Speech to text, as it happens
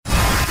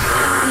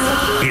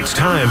It's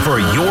time for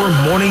your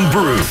Morning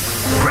Brew.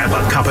 Grab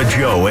a cup of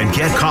Joe and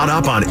get caught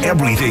up on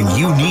everything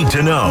you need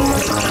to know.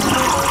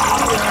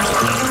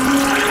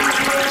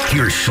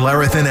 Here's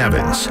Schlereth and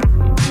Evans.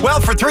 Well,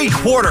 for 3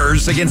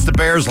 quarters against the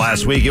Bears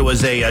last week, it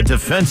was a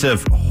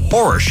defensive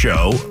horror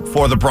show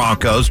for the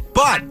Broncos,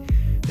 but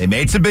they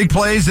made some big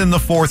plays in the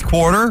fourth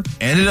quarter,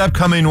 ended up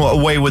coming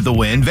away with the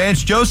win.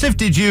 Vance Joseph,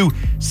 did you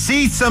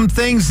see some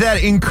things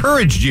that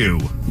encouraged you?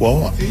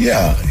 Well,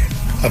 yeah.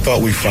 I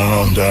thought we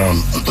found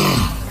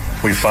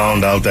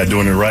out that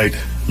doing it right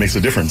makes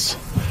a difference,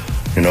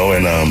 and all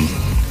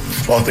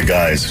the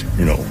guys,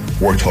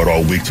 worked hard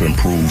all week to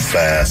improve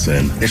fast,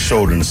 and it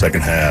showed in the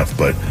second half,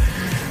 but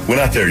we're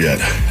not there yet.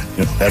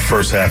 That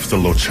first half is a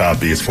little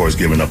choppy as far as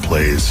giving up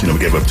plays. We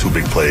gave up 2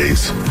 big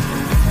plays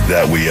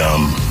that we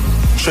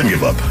shouldn't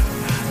give up.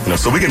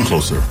 So we're getting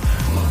closer,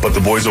 but the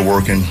boys are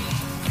working.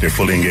 They're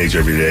fully engaged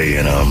every day,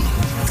 and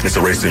it's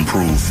a race to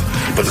improve.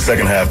 But the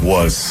second half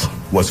was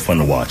fun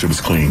to watch. It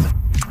was clean.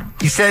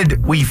 He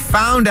said, we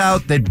found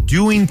out that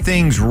doing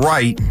things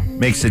right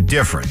makes a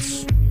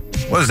difference.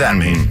 What does that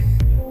mean?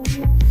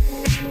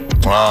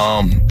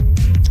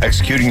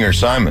 Executing your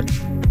assignment,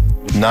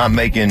 not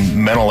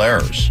making mental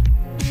errors.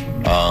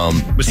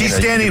 Was he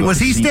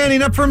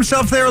standing up for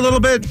himself there a little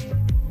bit?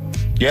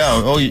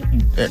 Yeah. Oh,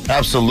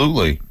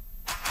 absolutely.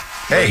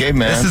 Hey,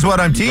 man, this is what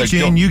I'm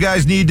teaching. Like, you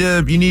guys need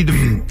to need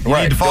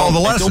to follow the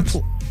lessons.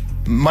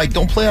 Mike,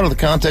 don't play out of the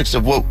context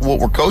of what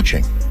we're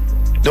coaching.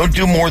 Don't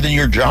do more than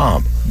your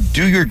job.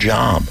 Do your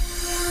job.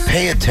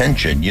 Pay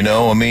attention. Dude,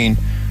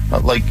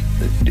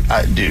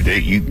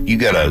 you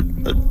got a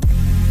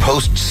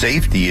post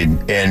safety and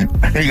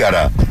you got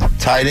a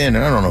tight end,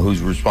 and I don't know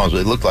who's responsible.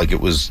 It looked like it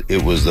was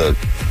the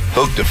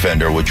hook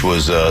defender, which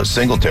was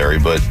Singletary,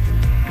 but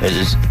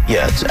it's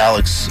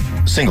Alex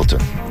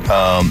Singleton,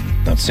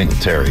 not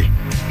Singletary.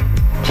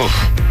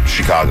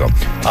 Chicago.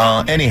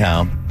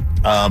 Anyhow.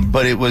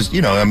 But it was,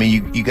 you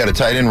got a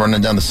tight end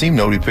running down the seam.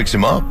 Nobody picks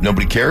him up.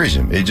 Nobody carries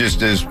him. It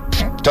just is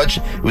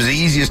It was the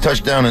easiest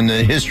touchdown in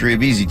the history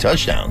of easy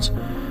touchdowns.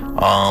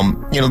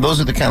 Those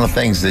are the kind of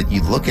things that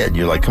you look at and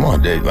you're like, come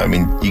on, Dave.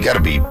 You got to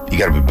be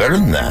better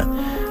than that.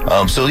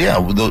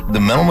 The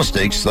mental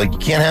mistakes, you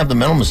can't have the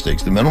mental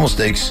mistakes. The mental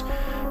mistakes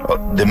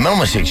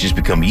just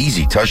become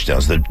easy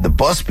touchdowns. The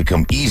busts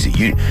become easy.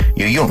 You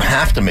don't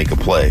have to make a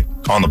play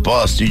on the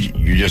bust.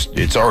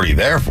 It's already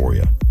there for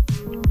you.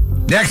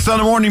 Next on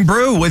the Morning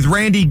Brew, with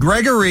Randy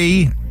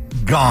Gregory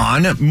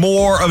gone,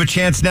 more of a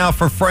chance now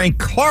for Frank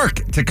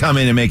Clark to come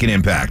in and make an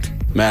impact.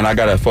 Man, I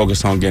got to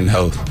focus on getting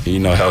healthy.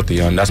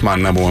 That's my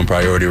number one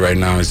priority right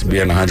now, is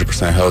being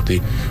 100%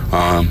 healthy.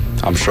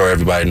 I'm sure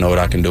everybody know what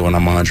I can do when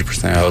I'm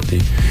 100% healthy.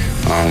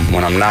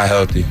 When I'm not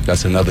healthy,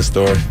 that's another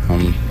story.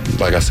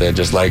 Like I said,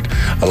 just like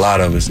a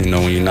lot of us,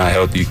 when you're not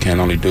healthy, you can't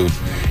only do,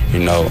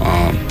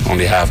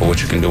 only half of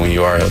what you can do when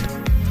you are healthy.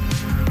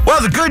 Well,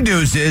 the good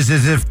news is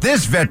if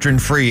this veteran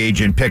free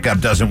agent pickup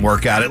doesn't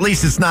work out, at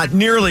least it's not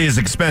nearly as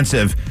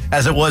expensive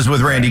as it was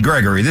with Randy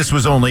Gregory. This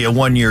was only a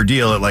 1-year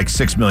deal at like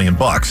 $6 million.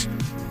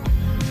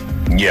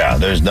 Yeah,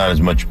 there's not as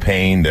much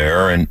pain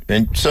there, and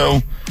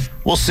so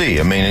we'll see.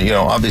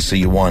 Obviously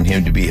you want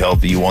him to be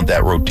healthy. You want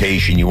that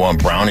rotation. You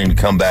want Browning to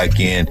come back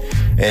in,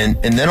 and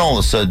then all of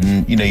a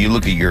sudden, you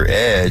look at your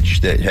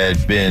edge that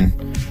had been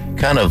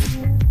kind of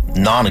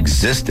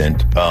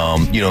non-existent,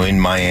 in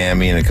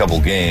Miami in a couple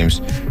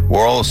games,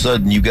 where all of a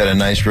sudden you got a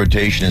nice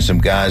rotation and some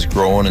guys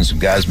growing and some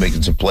guys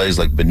making some plays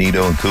like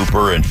Benito and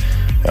Cooper, and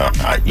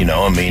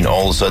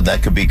all of a sudden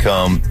that could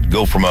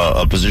go from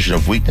a position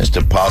of weakness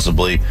to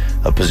possibly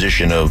a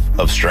position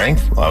of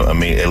strength.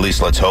 At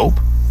least let's hope.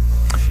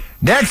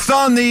 Next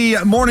on the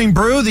Morning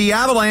Brew, the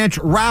Avalanche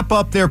wrap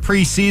up their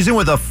preseason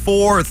with a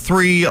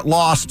 4-3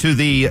 loss to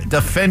the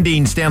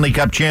defending Stanley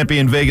Cup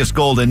champion Vegas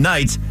Golden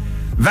Knights.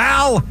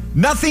 Val,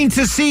 nothing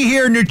to see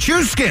here.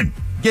 Nichushkin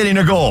getting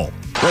a goal.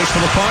 Race for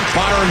the puck.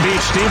 Byron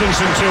beats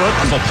Stevenson to it.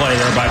 Wonderful play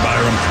there by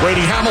Byron.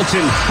 Brady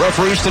Hamilton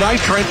referees tonight.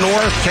 Trent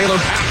North,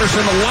 Caleb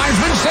Patterson, the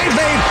linesman. Save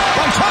made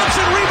by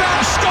Thompson.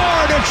 Rebound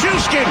score.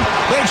 Nichushkin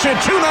makes it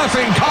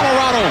 2-0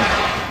 Colorado.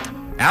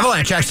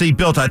 Avalanche actually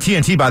built a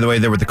TNT, by the way,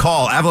 there with the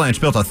call.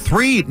 Avalanche built a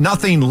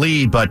 3-0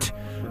 lead, but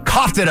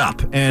coughed it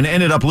up and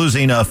ended up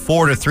losing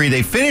 4-3.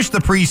 They finished the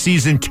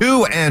preseason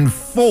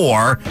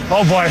 2-4.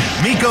 Oh, boy.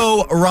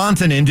 Mikko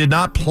Rantanen did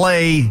not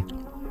play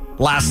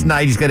last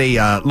night. He's got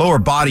a lower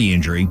body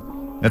injury.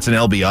 That's an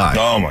LBI.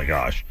 Oh, my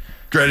gosh.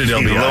 Dreaded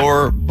LBI.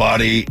 Lower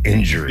body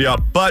injury. Yeah,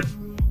 but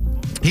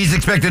he's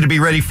expected to be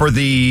ready for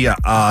the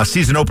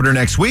season opener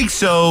next week.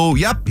 So,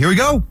 yep, here we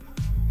go.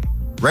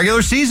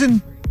 Regular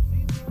season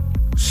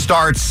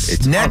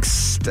starts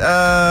next,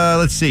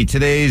 let's see,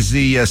 today's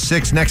the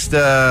 6th, next,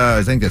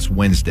 I think that's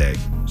Wednesday.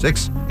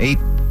 6, 8,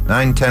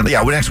 9, 10,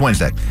 yeah, next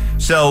Wednesday.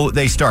 So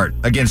they start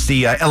against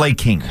the LA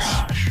Kings.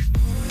 Gosh,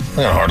 I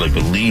can hardly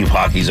believe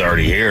hockey's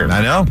already here.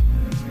 I know.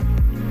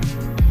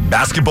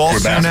 Basketball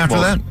soon after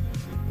that.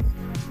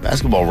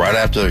 Basketball right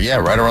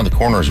around the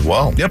corner as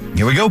well. Yep,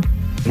 here we go.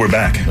 We're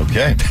back.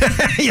 Okay.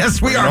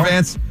 Yes, we are,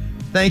 Vance.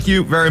 Thank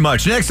you very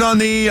much. Next on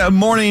the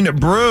Morning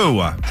Brew.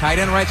 Tight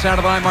end right side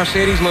of the line,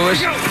 Mercedes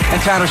Lewis.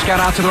 And Tyler Scott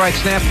out to the right,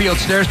 snap field,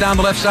 stares down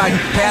the left side.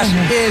 Pass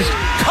is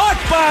caught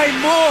by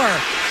Moore.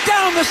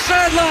 Down the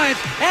sidelines,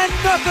 and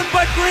nothing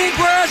but green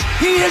grass.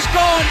 He is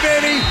gone,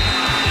 baby.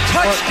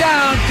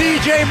 Touchdown,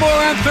 DJ Moore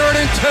on 3rd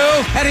and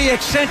 2. And he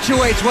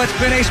accentuates what's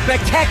been a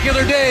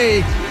spectacular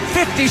day.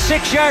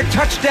 56-yard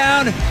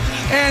touchdown,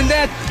 and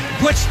that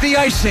puts the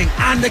icing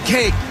on the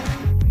cake.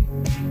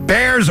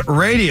 Bears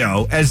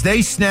radio as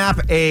they snap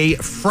a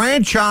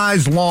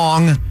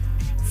franchise-long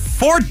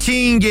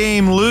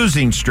 14-game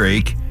losing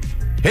streak.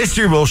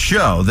 History will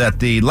show that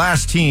the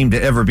last team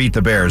to ever beat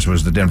the Bears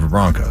was the Denver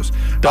Broncos.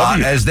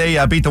 As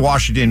they beat the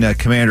Washington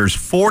Commanders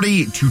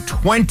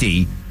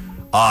 40-20.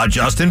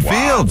 Justin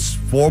Fields,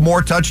 4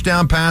 more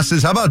touchdown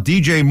passes. How about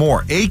DJ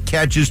Moore? 8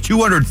 catches,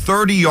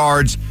 230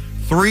 yards,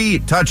 3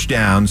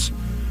 touchdowns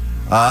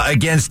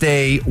against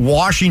a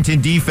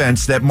Washington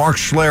defense that Mark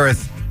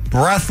Schlereth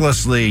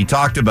breathlessly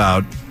talked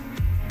about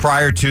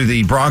prior to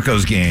the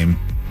Broncos game.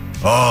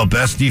 Oh,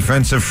 best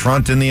defensive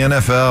front in the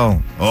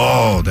NFL.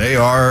 Oh,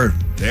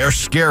 they're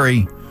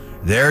scary.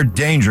 They're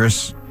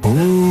dangerous.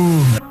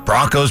 Ooh.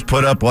 Broncos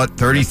put up,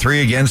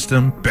 33 against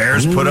them.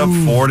 Bears put up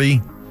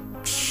 40.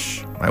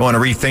 I want to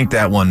rethink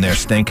that one there,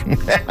 Stink.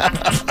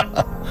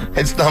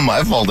 It's not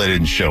my fault they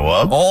didn't show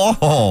up.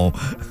 Oh.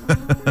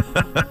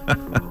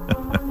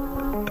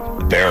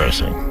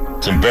 Embarrassing.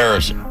 It's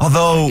embarrassing.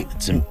 Although,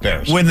 it's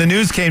embarrassing. When the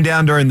news came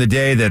down during the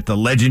day that the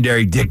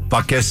legendary Dick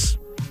Butkus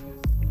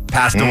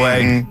passed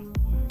away,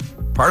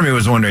 part of me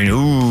was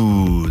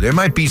wondering, there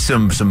might be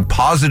some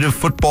positive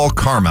football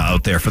karma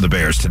out there for the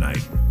Bears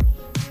tonight.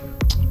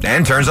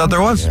 And turns out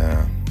there was.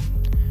 Yeah.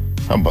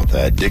 How about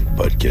that? Dick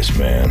Butkus,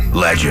 man.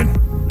 Legend.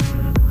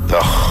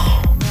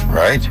 Oh,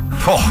 right?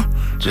 Oh.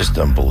 Just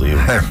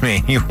unbelievable. I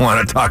mean, you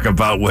want to talk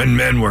about when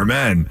men were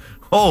men.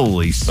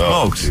 Holy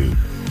smokes. Oh, dude.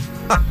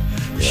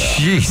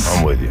 Jeez.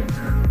 I'm with you.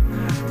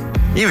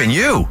 Even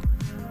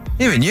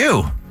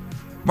you.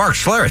 Mark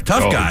Schlereth,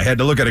 tough guy, had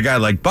to look at a guy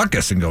like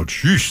Butkus and go,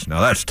 "Sheesh,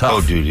 now that's tough."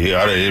 Oh, dude, it'd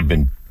have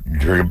been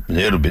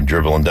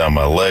dribbling down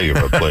my leg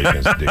if I played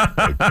against Dick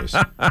Butkus.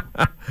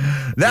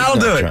 That'll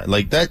do it.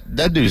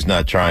 That dude's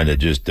not trying to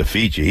just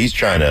defeat you. He's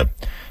trying to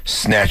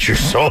snatch your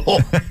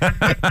soul.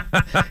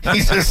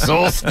 He's a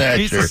soul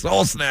snatcher. He's a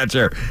soul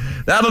snatcher.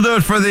 That'll do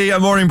it for the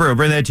Morning Brew.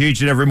 Bring that to you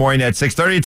each and every morning at 6:30.